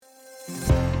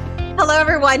Hello,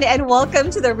 everyone, and welcome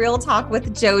to the Real Talk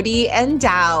with Jody and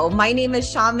Dow. My name is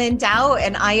Shaman Dow,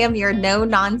 and I am your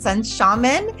no-nonsense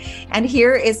shaman. And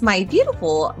here is my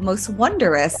beautiful, most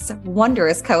wondrous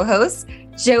co-host,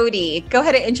 Jody. Go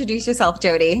ahead and introduce yourself,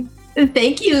 Jody.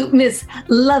 Thank you, Miss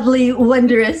Lovely,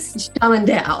 Wondrous Shaman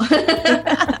Dow.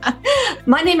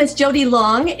 My name is Jody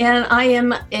Long, and I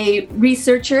am a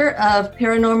researcher of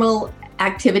paranormal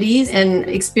activities and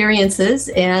experiences,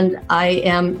 and I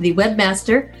am the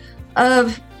webmaster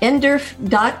of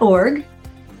NDERF.org,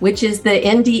 which is the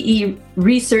NDE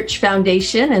Research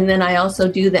Foundation. And then I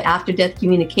also do the After Death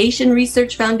Communication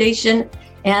Research Foundation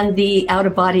and the Out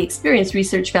of Body Experience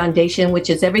Research Foundation, which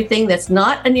is everything that's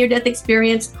not a near-death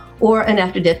experience or an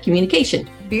after-death communication.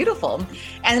 Beautiful.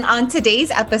 And on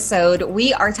today's episode,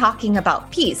 we are talking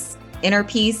about peace, inner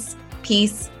peace,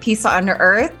 peace on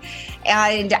earth.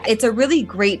 And it's a really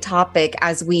great topic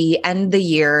as we end the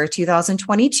year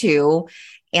 2022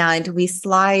 and we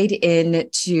slide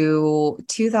into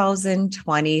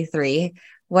 2023.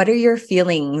 What are your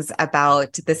feelings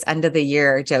about this end of the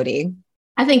year, Jody?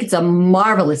 I think it's a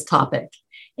marvelous topic.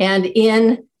 And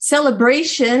in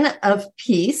celebration of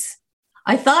peace,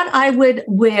 I thought I would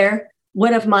wear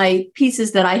one of my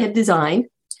pieces that I had designed.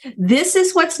 This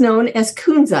is what's known as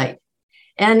kunzite.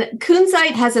 And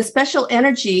kunzite has a special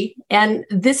energy, and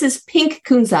this is pink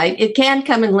kunzite. It can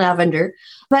come in lavender,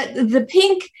 but the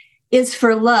pink is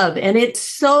for love, and it's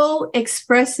so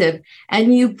expressive.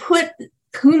 And you put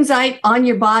kunzite on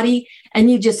your body,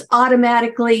 and you just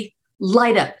automatically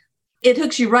light up. It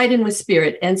hooks you right in with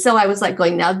spirit. And so I was like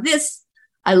going, now this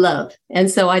I love. And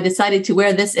so I decided to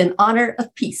wear this in honor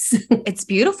of peace. It's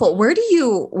beautiful.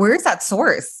 Where's that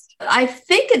sourced? I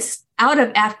think it's out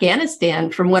of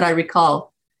Afghanistan, from what I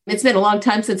recall. It's been a long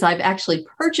time since I've actually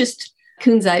purchased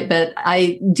kunzite, but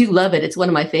I do love it. It's one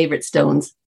of my favorite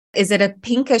stones. Is it a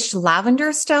pinkish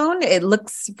lavender stone? It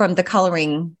looks from the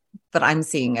coloring that I'm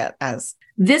seeing it as.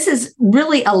 This is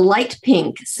really a light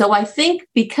pink. So I think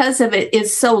because of it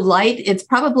is so light, it's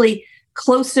probably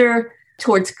closer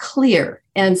towards clear.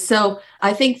 And so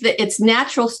I think that its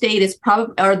natural state is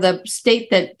probably, or the state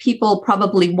that people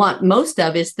probably want most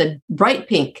of, is the bright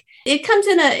pink. It comes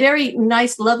in a very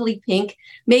nice, lovely pink,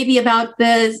 maybe about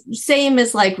the same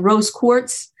as like rose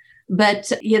quartz.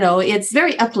 But, it's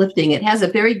very uplifting. It has a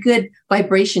very good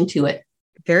vibration to it.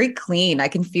 Very clean. I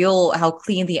can feel how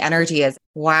clean the energy is.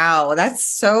 Wow, that's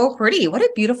so pretty. What a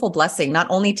beautiful blessing, not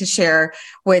only to share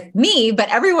with me, but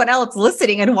everyone else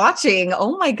listening and watching.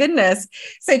 Oh my goodness.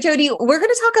 So Jody, we're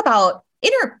going to talk about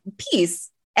inner peace.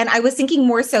 And I was thinking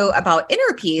more so about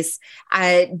inner peace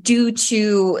due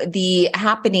to the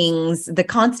happenings, the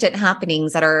constant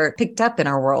happenings that are picked up in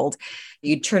our world.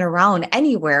 You turn around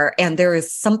anywhere and there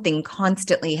is something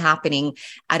constantly happening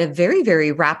at a very,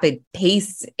 very rapid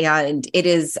pace. And it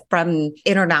is from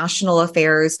international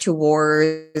affairs to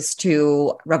wars,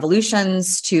 to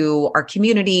revolutions, to our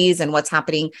communities and what's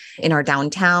happening in our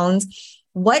downtowns.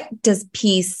 What does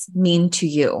peace mean to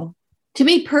you? To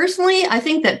me personally, I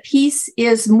think that peace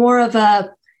is more of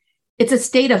it's a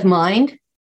state of mind.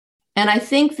 And I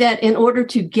think that in order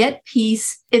to get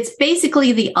peace, it's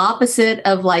basically the opposite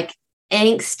of like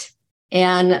angst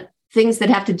and things that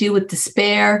have to do with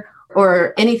despair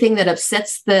or anything that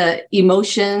upsets the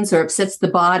emotions or upsets the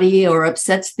body or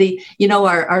upsets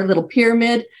our little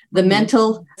pyramid, the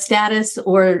mental status,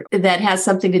 or that has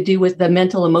something to do with the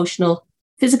mental, emotional,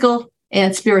 physical,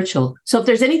 and spiritual. So if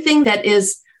there's anything that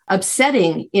is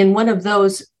upsetting in one of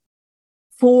those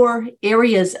 4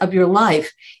 areas of your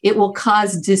life, it will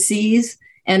cause disease,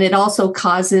 and it also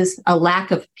causes a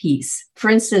lack of peace. For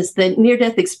instance, the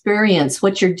near-death experience,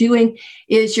 what you're doing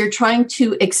is you're trying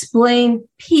to explain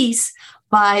peace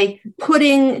by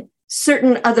putting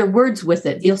certain other words with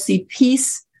it. You'll see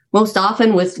peace most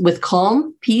often with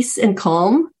calm, peace and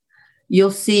calm.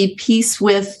 You'll see peace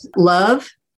with love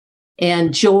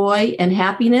and joy and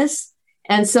happiness.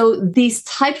 And so these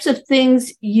types of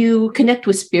things, you connect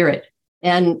with spirit.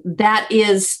 And that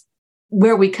is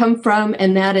where we come from.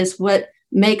 And that is what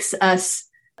makes us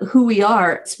who we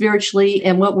are spiritually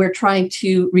and what we're trying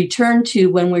to return to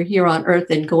when we're here on earth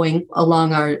and going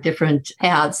along our different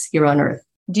paths here on earth.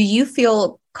 Do you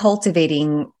feel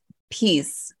cultivating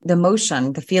peace, the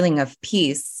emotion, the feeling of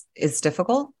peace is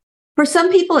difficult? For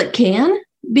some people, it can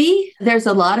be. There's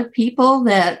a lot of people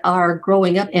that are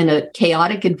growing up in a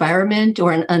chaotic environment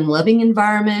or an unloving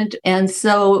environment. And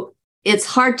so it's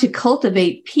hard to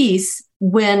cultivate peace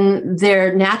when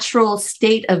their natural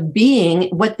state of being,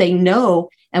 what they know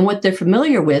and what they're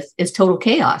familiar with, is total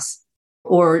chaos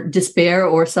or despair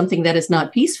or something that is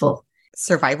not peaceful.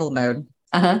 Survival mode.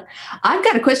 I've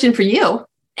got a question for you.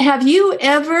 Have you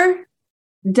ever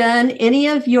done any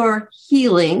of your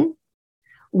healing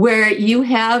where you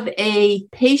have a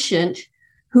patient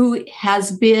who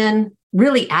has been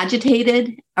really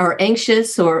agitated or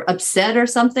anxious or upset or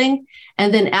something,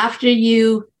 and then after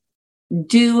you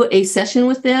do a session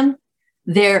with them,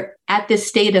 they're at this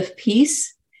state of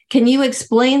peace? Can you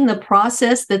explain the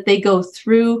process that they go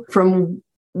through from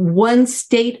one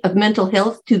state of mental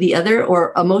health to the other,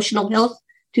 or emotional health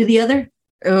to the other?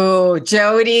 Oh,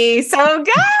 Jody, so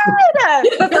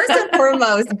good. But first and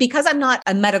foremost, because I'm not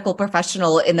a medical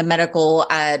professional in the medical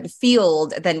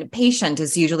field, then patient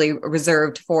is usually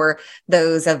reserved for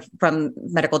those from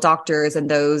medical doctors and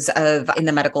those in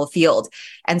the medical field.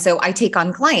 And so I take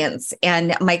on clients,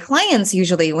 and my clients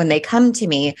usually, when they come to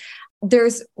me,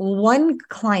 there's one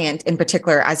client in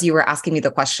particular, as you were asking me the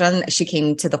question, she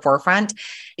came to the forefront.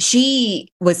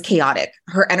 She was chaotic.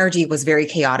 Her energy was very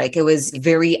chaotic. It was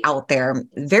very out there,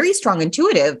 very strong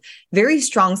intuitive, very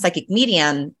strong psychic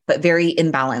medium, but very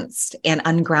imbalanced and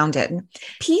ungrounded.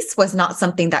 Peace was not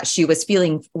something that she was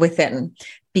feeling within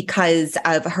because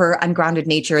of her ungrounded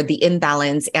nature, the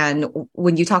imbalance. And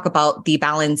when you talk about the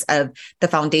balance of the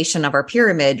foundation of our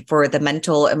pyramid for the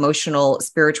mental, emotional,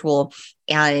 spiritual,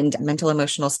 and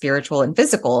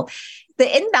physical,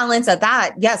 the imbalance of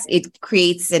that, yes, it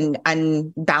creates an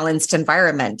unbalanced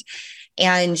environment.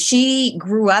 And she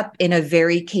grew up in a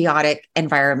very chaotic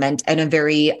environment and a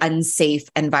very unsafe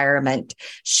environment.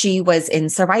 She was in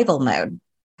survival mode.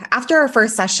 After our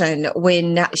first session,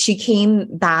 when she came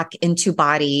back into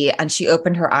body and she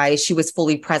opened her eyes, she was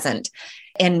fully present.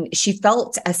 And she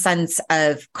felt a sense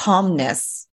of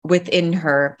calmness within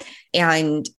her.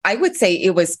 And I would say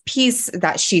it was peace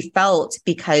that she felt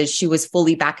because she was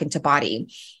fully back into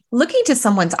body. Looking to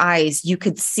someone's eyes, you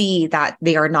could see that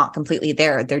they are not completely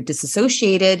there. They're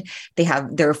disassociated. They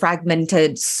have their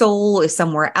fragmented soul is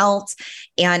somewhere else.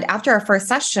 And after our first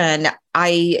session,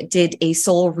 I did a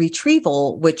soul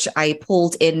retrieval, which I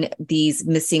pulled in these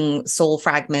missing soul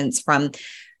fragments from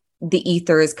the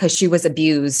ethers because she was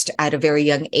abused at a very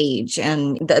young age,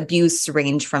 and the abuse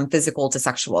ranged from physical to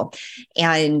sexual.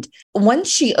 And once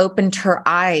she opened her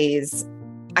eyes,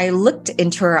 I looked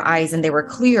into her eyes and they were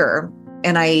clear.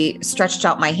 And I stretched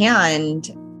out my hand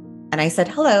and I said,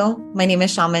 "Hello, my name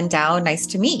is Shaman Dao. Nice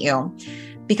to meet you."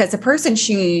 Because the person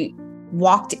she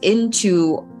walked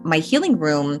into my healing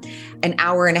room an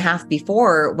hour and a half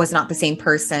before was not the same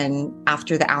person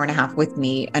after the hour and a half with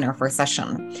me in our first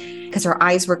session. Because her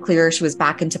eyes were clear, she was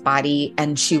back into body,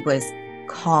 and she was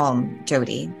calm,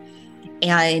 Jody.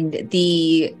 And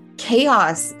the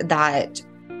chaos that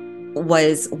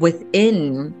was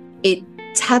within it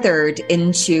tethered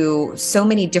into so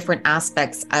many different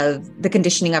aspects of the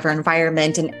conditioning of her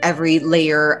environment and every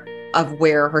layer of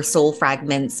where her soul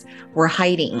fragments were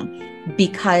hiding.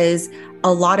 Because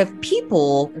a lot of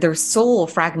people, their soul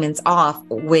fragments off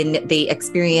when they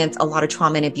experience a lot of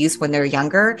trauma and abuse when they're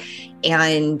younger.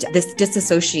 And this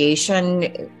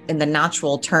disassociation, in the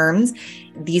natural terms,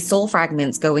 these soul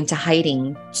fragments go into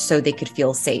hiding so they could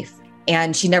feel safe.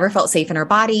 And she never felt safe in her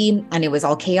body, and it was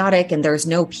all chaotic, and there's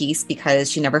no peace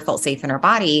because she never felt safe in her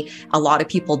body. A lot of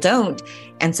people don't.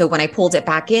 And so when I pulled it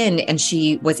back in and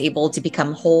she was able to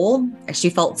become whole, she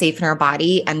felt safe in her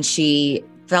body and she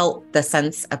felt the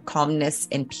sense of calmness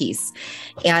and peace.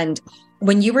 And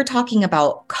when you were talking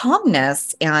about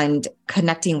calmness and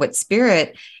connecting with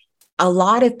spirit, a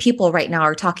lot of people right now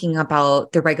are talking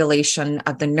about the regulation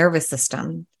of the nervous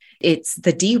system. It's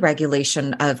the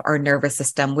deregulation of our nervous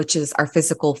system, which is our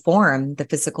physical form, the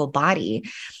physical body.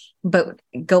 But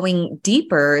going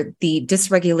deeper, the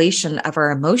dysregulation of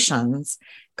our emotions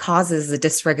causes the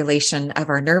dysregulation of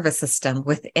our nervous system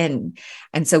within.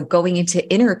 And so going into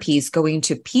inner peace, going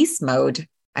to peace mode,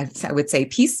 I would say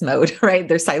peace mode, right?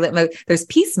 There's silent mode, there's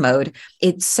peace mode.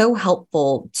 It's so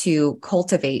helpful to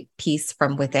cultivate peace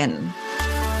from within.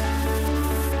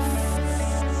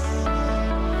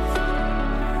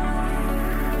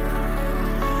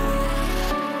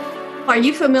 Are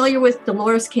you familiar with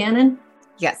Dolores Cannon?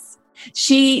 Yes.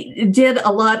 She did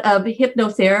a lot of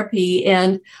hypnotherapy,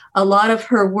 and a lot of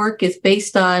her work is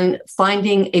based on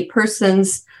finding a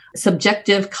person's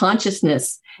subjective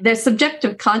consciousness. Their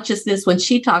subjective consciousness, when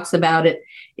she talks about it,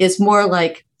 is more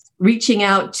like reaching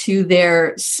out to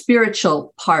their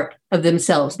spiritual part of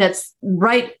themselves. That's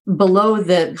right below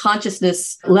the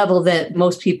consciousness level that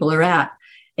most people are at.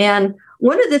 And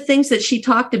one of the things that she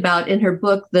talked about in her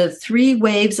book, The 3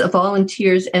 Waves of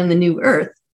Volunteers and the New Earth,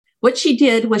 what she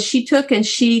did was she took and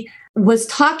she was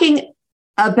talking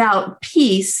about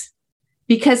peace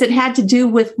because it had to do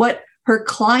with what her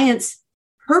client's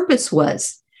purpose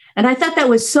was. And I thought that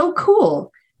was so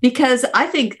cool because I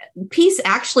think peace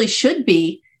actually should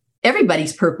be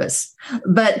everybody's purpose.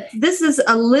 But this is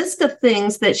a list of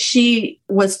things that she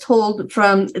was told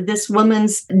from this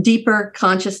woman's deeper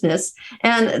consciousness.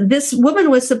 And this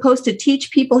woman was supposed to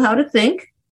teach people how to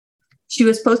think. She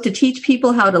was supposed to teach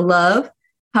people how to love,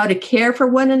 how to care for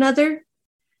one another,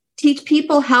 teach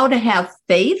people how to have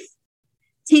faith,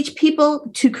 teach people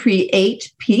to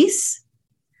create peace,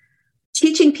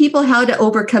 teaching people how to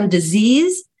overcome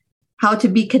disease, how to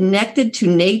be connected to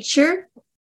nature,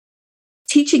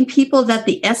 teaching people that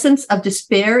the essence of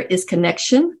despair is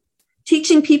connection,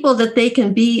 teaching people that they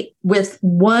can be with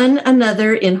one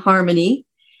another in harmony,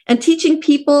 and teaching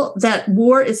people that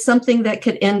war is something that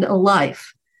could end a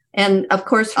life. And of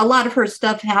course, a lot of her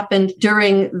stuff happened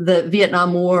during the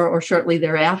Vietnam War or shortly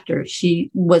thereafter.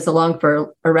 She was around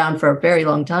for a very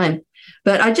long time.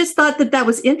 But I just thought that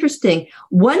was interesting.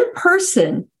 One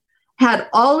person had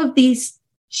all of these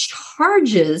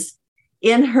charges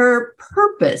in her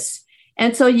purpose.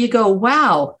 And so you go,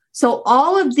 wow. So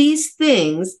all of these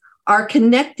things are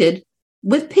connected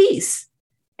with peace.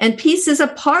 And peace is a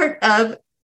part of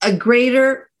a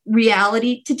greater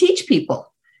reality to teach people.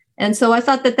 And so I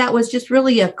thought that was just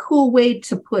really a cool way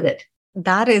to put it.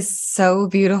 That is so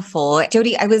beautiful.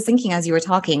 Jody, I was thinking as you were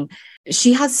talking,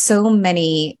 she has so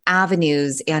many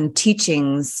avenues and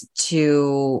teachings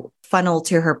to funnel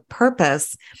to her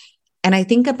purpose. And I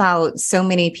think about so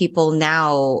many people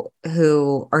now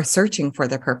who are searching for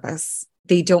their purpose.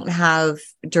 They don't have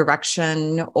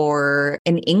direction or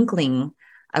an inkling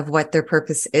of what their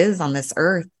purpose is on this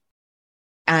earth.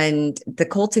 And the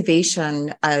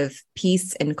cultivation of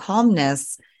peace and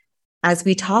calmness, as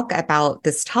we talk about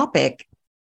this topic,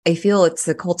 I feel it's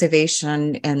the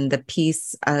cultivation and the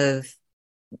peace of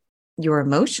your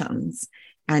emotions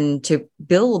and to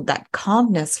build that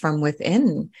calmness from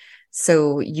within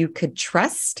so you could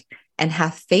trust and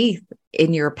have faith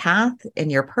in your path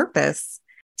and your purpose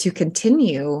to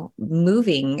continue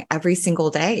moving every single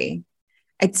day.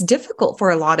 It's difficult for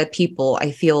a lot of people,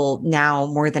 I feel now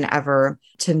more than ever,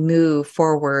 to move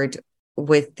forward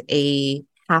with a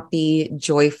happy,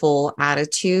 joyful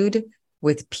attitude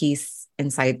with peace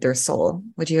inside their soul.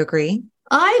 Would you agree?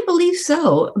 I believe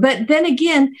so. But then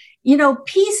again,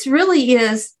 peace really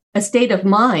is a state of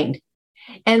mind.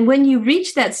 And when you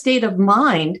reach that state of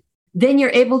mind, then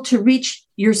you're able to reach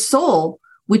your soul,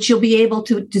 which you'll be able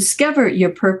to discover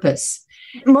your purpose.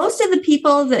 Most of the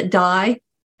people that die,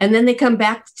 and then they come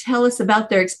back to tell us about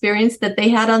their experience that they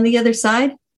had on the other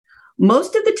side.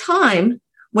 Most of the time,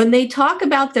 when they talk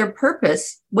about their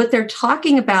purpose, what they're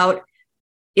talking about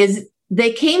is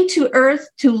they came to Earth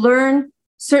to learn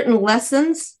certain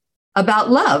lessons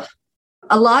about love.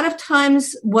 A lot of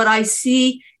times what I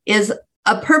see is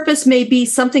a purpose may be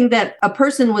something that a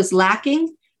person was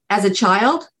lacking as a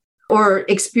child or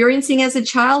experiencing as a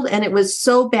child, and it was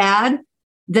so bad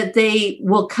that they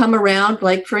will come around.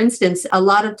 Like, for instance, a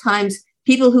lot of times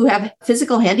people who have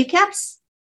physical handicaps,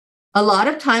 a lot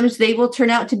of times they will turn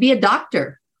out to be a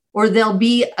doctor or they'll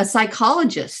be a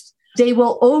psychologist. They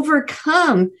will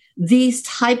overcome these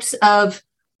types of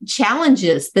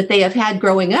challenges that they have had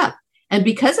growing up. And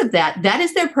because of that, that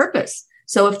is their purpose.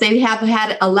 So if they have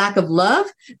had a lack of love,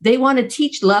 they want to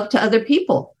teach love to other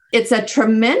people. It's a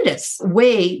tremendous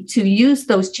way to use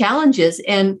those challenges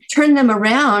and turn them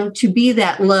around to be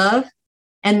that love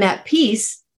and that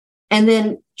peace, and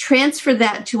then transfer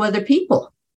that to other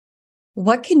people.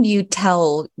 What can you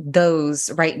tell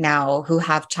those right now who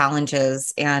have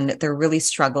challenges and they're really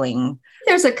struggling?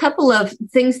 There's a couple of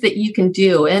things that you can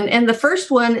do. And the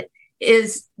first one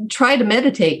is try to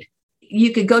meditate.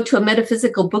 You could go to a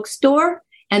metaphysical bookstore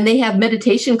and they have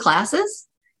meditation classes.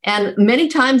 And many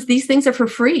times these things are for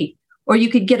free. Or you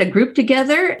could get a group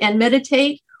together and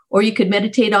meditate, or you could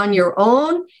meditate on your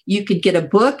own. You could get a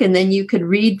book and then you could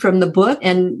read from the book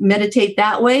and meditate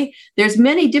that way. There's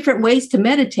many different ways to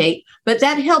meditate, but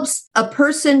that helps a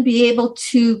person be able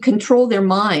to control their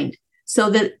mind. So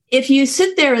that if you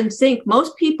sit there and think,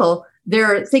 most people,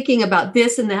 they're thinking about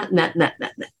this and that and that and that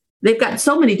and that. They've got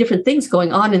so many different things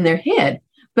going on in their head.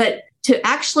 But to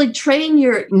actually train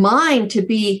your mind to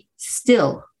be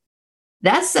still,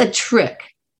 that's a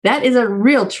trick. That is a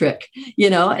real trick,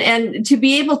 and to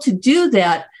be able to do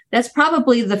that, that's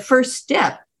probably the first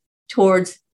step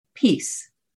towards peace.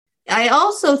 I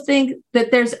also think that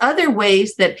there's other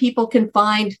ways that people can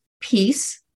find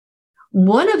peace.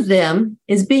 One of them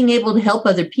is being able to help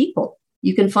other people.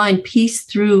 You can find peace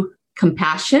through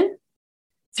compassion,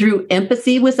 through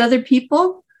empathy with other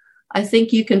people. I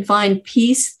think you can find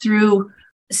peace through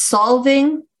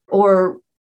solving or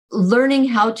learning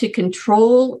how to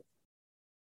control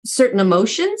certain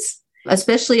emotions,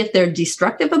 especially if they're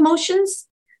destructive emotions.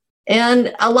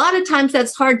 And a lot of times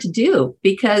that's hard to do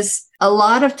because a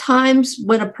lot of times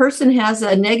when a person has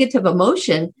a negative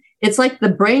emotion, it's like the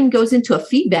brain goes into a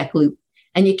feedback loop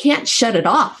and you can't shut it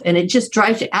off. And it just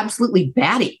drives you absolutely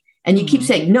batty. And you keep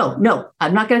saying, no,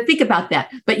 I'm not going to think about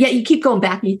that. But yet you keep going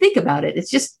back and you think about it. It's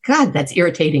just, God, that's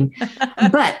irritating.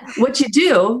 But what you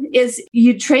do is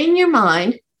you train your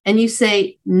mind and you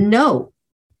say no.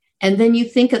 And then you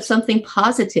think of something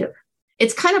positive.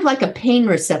 It's kind of like a pain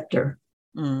receptor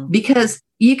because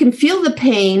you can feel the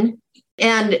pain.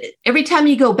 And every time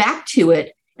you go back to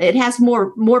it, it has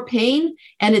more pain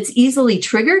and it's easily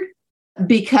triggered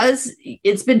because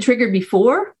it's been triggered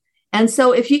before. And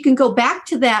so if you can go back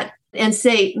to that and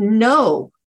say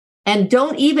no, and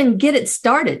don't even get it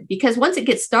started, because once it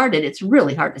gets started, it's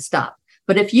really hard to stop.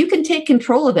 But if you can take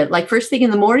control of it, like first thing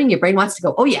in the morning, your brain wants to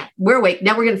go, oh yeah, we're awake.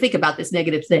 Now we're going to think about this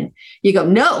negative thing. You go,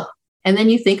 no. And then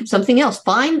you think of something else.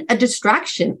 Find a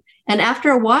distraction. And after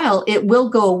a while, it will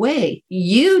go away.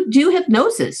 You do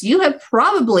hypnosis. You have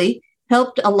probably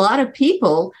helped a lot of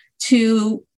people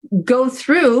to go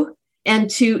through and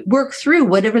to work through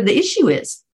whatever the issue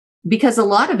is, because a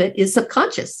lot of it is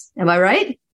subconscious. Am I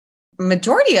right?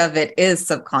 Majority of it is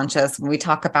subconscious when we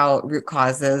talk about root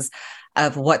causes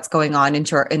of what's going on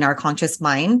in our conscious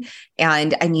mind.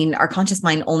 And I mean, our conscious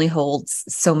mind only holds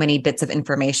so many bits of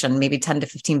information, maybe 10 to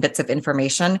 15 bits of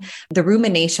information. The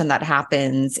rumination that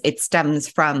happens, it stems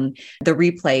from the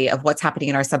replay of what's happening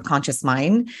in our subconscious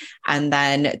mind. And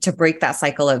then to break that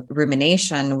cycle of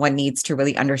rumination, one needs to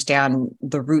really understand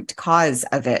the root cause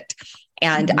of it.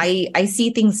 And I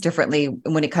see things differently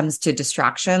when it comes to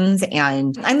distractions.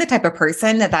 And I'm the type of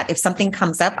person that if something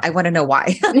comes up, I want to know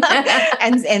why.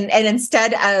 and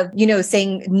instead of,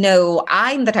 saying no,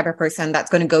 I'm the type of person that's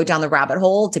going to go down the rabbit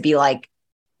hole to be like,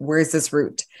 where's this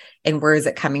root and where is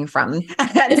it coming from?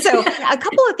 And so a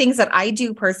couple of things that I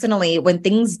do personally, when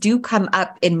things do come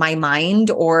up in my mind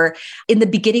or in the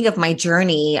beginning of my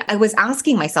journey, I was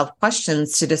asking myself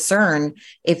questions to discern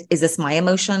is this my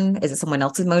emotion? Is it someone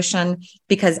else's emotion?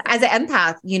 Because as an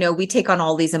empath, we take on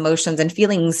all these emotions and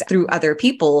feelings through other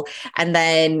people, and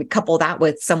then couple that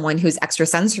with someone who's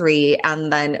extrasensory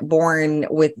and then born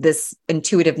with this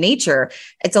intuitive nature.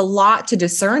 It's a lot to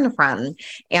discern from.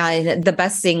 And the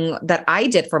best thing that I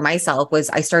did for myself was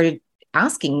I started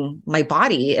asking my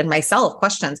body and myself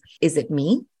questions. Is it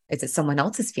me? Is it someone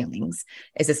else's feelings?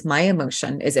 Is this my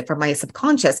emotion? Is it from my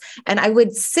subconscious? And I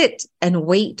would sit and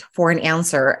wait for an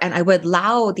answer, and I would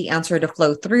allow the answer to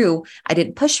flow through. I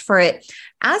didn't push for it.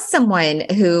 As someone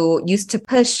who used to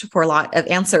push for a lot of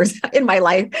answers in my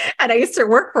life, and I used to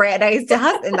work for it, and I used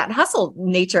to in that hustle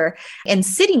nature, and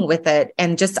sitting with it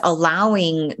and just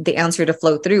allowing the answer to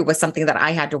flow through was something that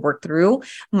I had to work through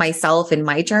myself in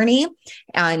my journey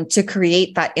and to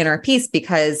create that inner peace,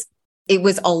 because it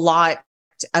was a lot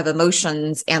of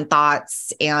emotions and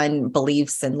thoughts and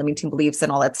beliefs and limiting beliefs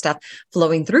and all that stuff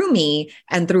flowing through me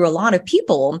and through a lot of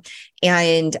people.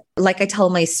 And like I tell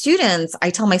my students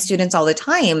all the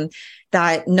time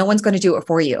that no one's going to do it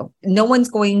for you. No one's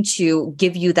going to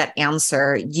give you that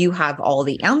answer. You have all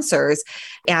the answers.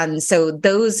 And so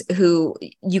those who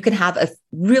you can have a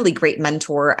really great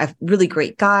mentor, a really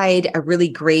great guide, a really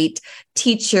great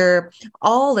teacher,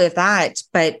 all of that,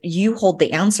 but you hold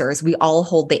the answers. We all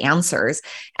hold the answers.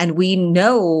 And we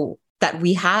know that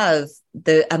we have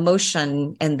the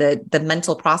emotion and the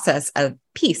mental process of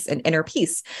peace and inner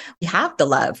peace. We have the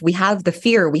love, we have the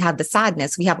fear, we have the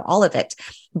sadness, we have all of it.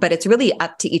 But it's really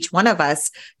up to each one of us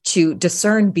to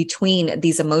discern between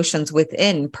these emotions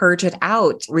within, purge it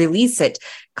out, release it,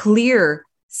 clear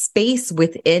space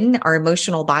within our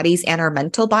emotional bodies and our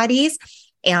mental bodies.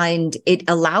 And it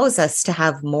allows us to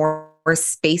have more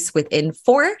space within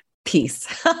for peace.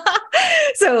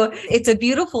 So it's a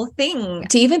beautiful thing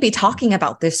to even be talking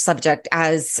about this subject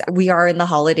as we are in the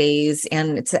holidays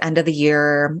and it's the end of the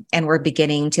year and we're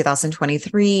beginning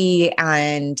 2023.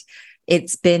 And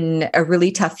it's been a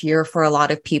really tough year for a lot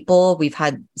of people. We've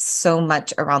had so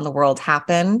much around the world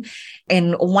happen.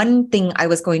 And one thing I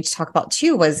was going to talk about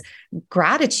too was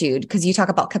gratitude, because you talk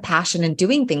about compassion and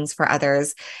doing things for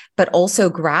others, but also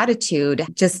gratitude,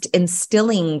 just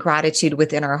instilling gratitude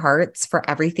within our hearts for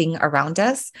everything around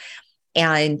us.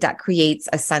 And that creates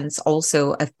a sense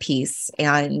also of peace.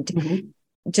 And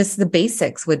just the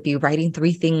basics would be writing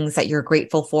 3 things that you're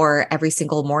grateful for every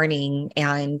single morning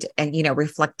and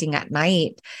reflecting at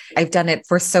night. I've done it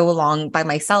for so long by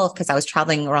myself because I was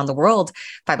traveling around the world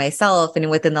by myself.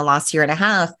 And within the last year and a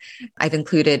half, I've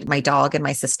included my dog and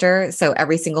my sister. So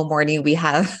every single morning we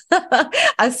have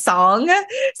a song.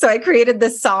 So I created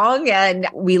this song and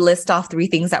we list off 3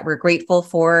 things that we're grateful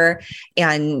for.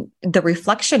 And the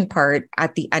reflection part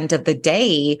at the end of the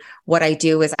day, what I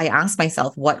do is I ask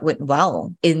myself what went well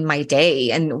in my day.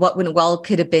 And what went well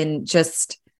could have been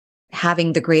just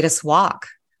having the greatest walk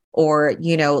or,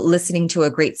 listening to a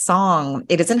great song.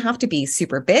 It doesn't have to be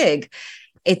super big.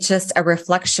 It's just a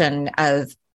reflection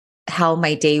of how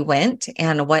my day went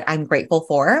and what I'm grateful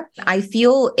for. I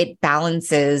feel it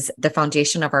balances the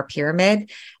foundation of our pyramid,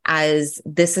 as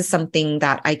this is something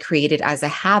that I created as a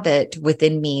habit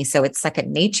within me. So it's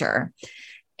second nature.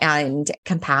 And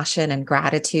compassion and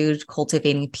gratitude,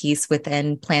 cultivating peace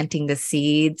within, planting the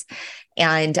seeds.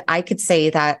 And I could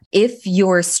say that if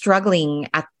you're struggling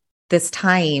at this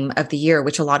time of the year,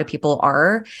 which a lot of people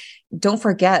are, don't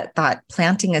forget that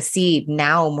planting a seed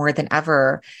now more than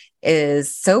ever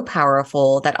is so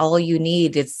powerful that all you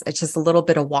need is just a little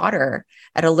bit of water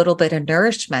and a little bit of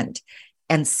nourishment,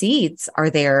 and seeds are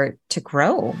there to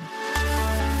grow.